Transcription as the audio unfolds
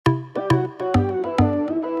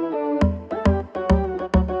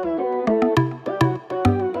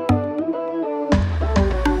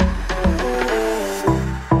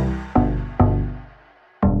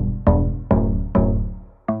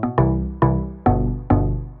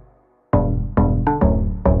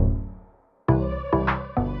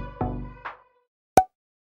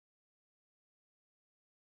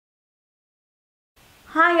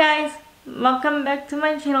Hi guys, welcome back to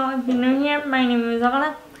my channel. If you're new here, my name is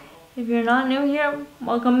Anna. If you're not new here,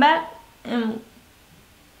 welcome back and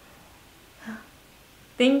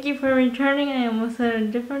thank you for returning. I almost said a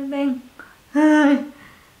different thing. I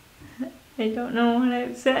don't know what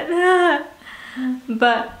I said.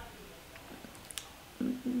 But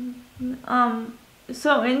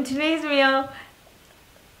so in today's video,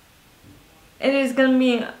 it is gonna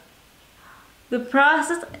be the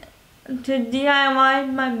process to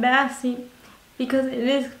DIY my bath seat, because it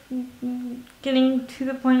is getting to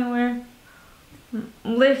the point where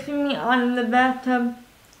lifting me out of the bathtub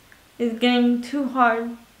is getting too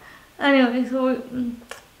hard. Anyway, so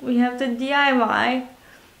we have to DIY.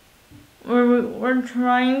 We're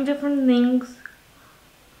trying different things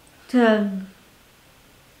to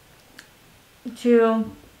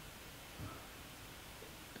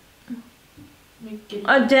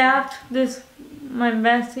adapt my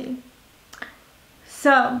bath seat.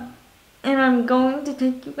 So, and I'm going to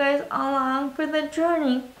take you guys along for the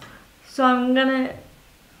journey. So I'm gonna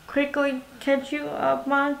quickly catch you up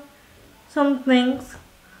on some things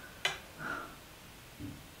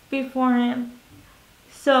beforehand.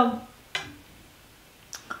 So,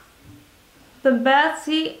 the bath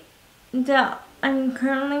seat that I'm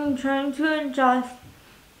currently trying to adjust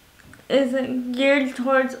is geared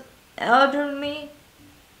towards elderly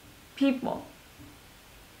people,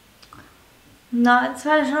 not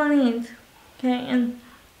special needs. Okay, and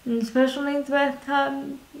special needs bath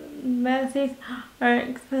seats are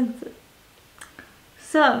expensive.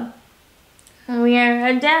 So, we are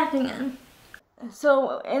adapting it.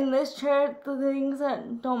 So, in this chair, the things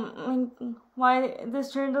that don't make, why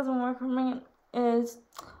this chair doesn't work for me is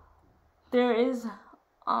there is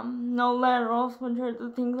no laterals, which are the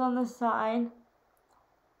things on the side,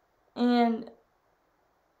 and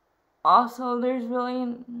also there's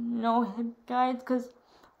really no hip guides because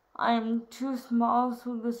I'm too small,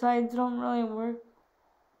 so the sides don't really work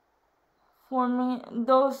for me.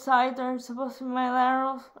 Those sides are supposed to be my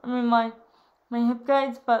laterals, my hip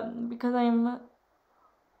guides, but because I'm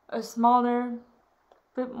a smaller,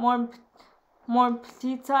 bit more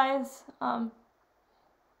petite size,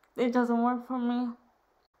 it doesn't work for me.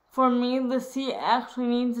 For me, the seat actually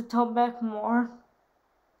needs to tilt back more,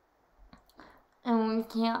 and we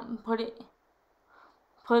can't put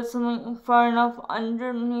something far enough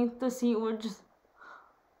underneath the seat, because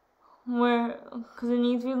it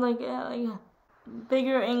needs to be like a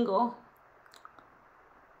bigger angle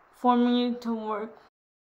for me to work.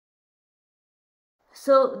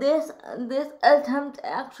 So this attempt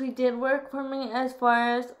actually did work for me, as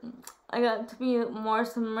far as I got to be more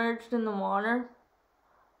submerged in the water.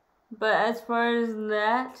 But as far as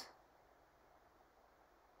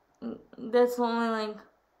that's the only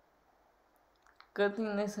good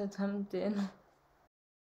thing this attempt did.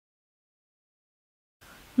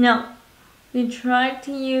 Now, we tried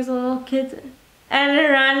to use a little kid's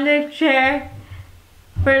Adirondack chair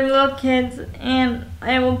for little kids, and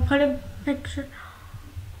I will put a picture.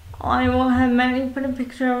 I will have Maddie put a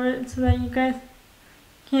picture of it so that you guys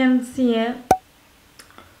can see it.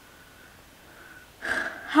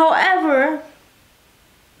 However,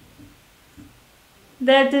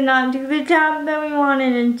 that did not do the job that we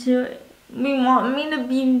wanted it to. We want me to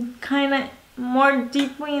be kind of more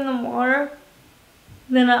deeply in the water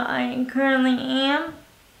than I currently am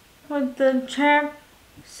with the chair.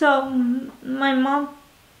 So my mom,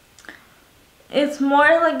 it's more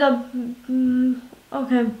like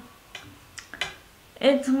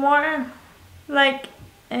it's more like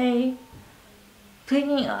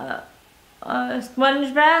taking a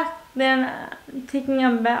sponge bath than taking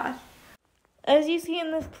a bath. As you see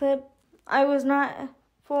in this clip, I was not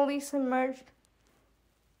fully submerged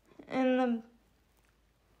in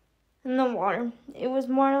the water. It was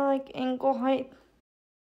more like ankle height.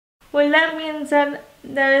 With that being said,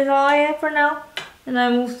 that is all I have for now, and I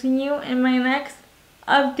will see you in my next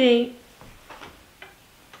update.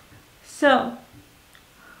 So,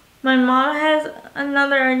 my mom has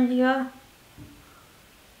another idea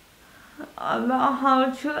about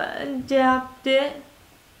how to adapt it,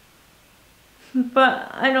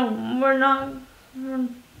 but we're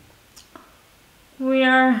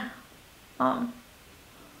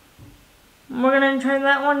gonna try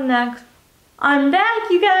that one next. I'm back,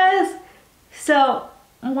 you guys! So,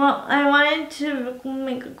 I wanted to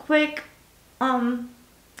make a quick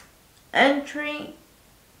entry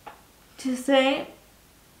to say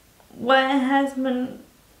what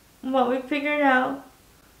we figured out.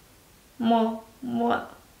 Oh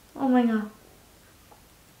my god.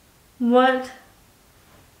 What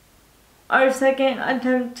our second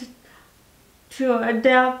attempt to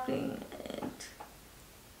adapting it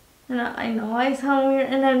And I know I sound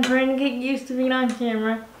weird, and I'm trying to get used to being on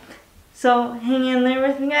camera. So hang in there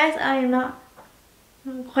with me, guys. I am not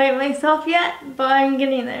quite myself yet, but I'm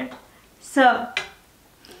getting there. So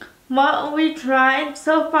what we tried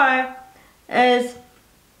so far is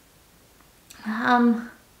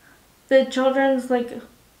the children's like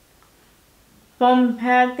foam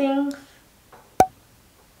pad things,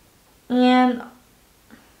 and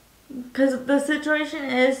because the situation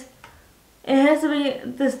is it has to be,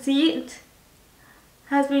 the seat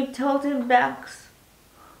has to be tilted back,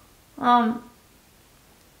 and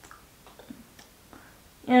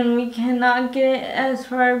we cannot get it as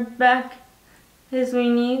far back as we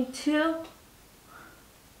need to.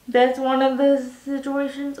 That's one of the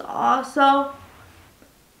situations. Also,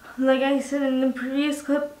 like I said in the previous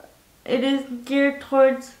clip, it is geared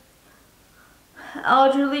towards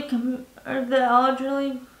elderly or the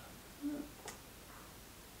elderly.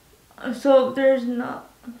 So there's not,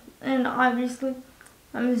 and obviously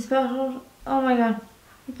I'm special. Oh my god,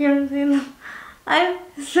 I can't say that. I have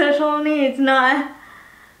special needs, not.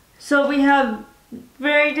 So we have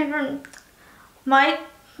very different. My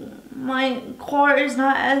core is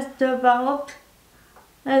not as developed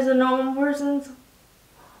as a normal person's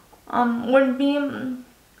would be.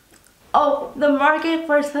 Oh, the market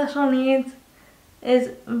for special needs is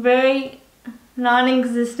very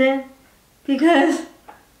non-existent because,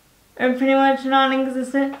 or pretty much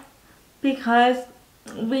non-existent, because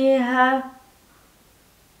we have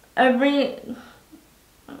everybody's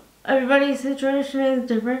situation is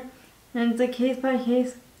different, and it's a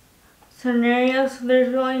case-by-case scenario, so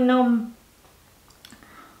there's really no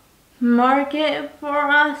market for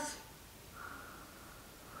us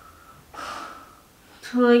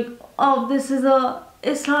to like, oh, this is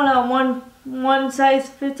it's not a one size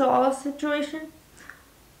fits all situation.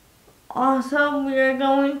 Also, we are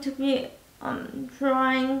going to be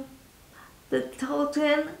drawing the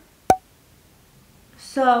Tilton,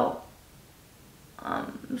 so that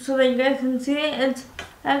you guys can see it. It's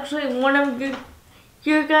actually one of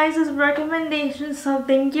your guys' recommendations, so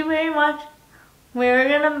thank you very much. We're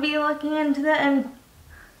gonna be looking into that and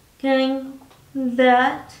getting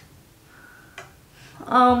that.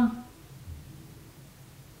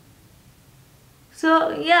 So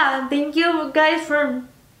yeah, thank you guys for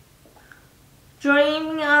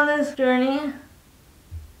joining me on this journey,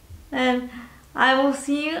 and I will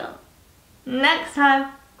see you next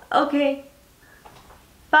time. Okay,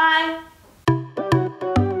 bye.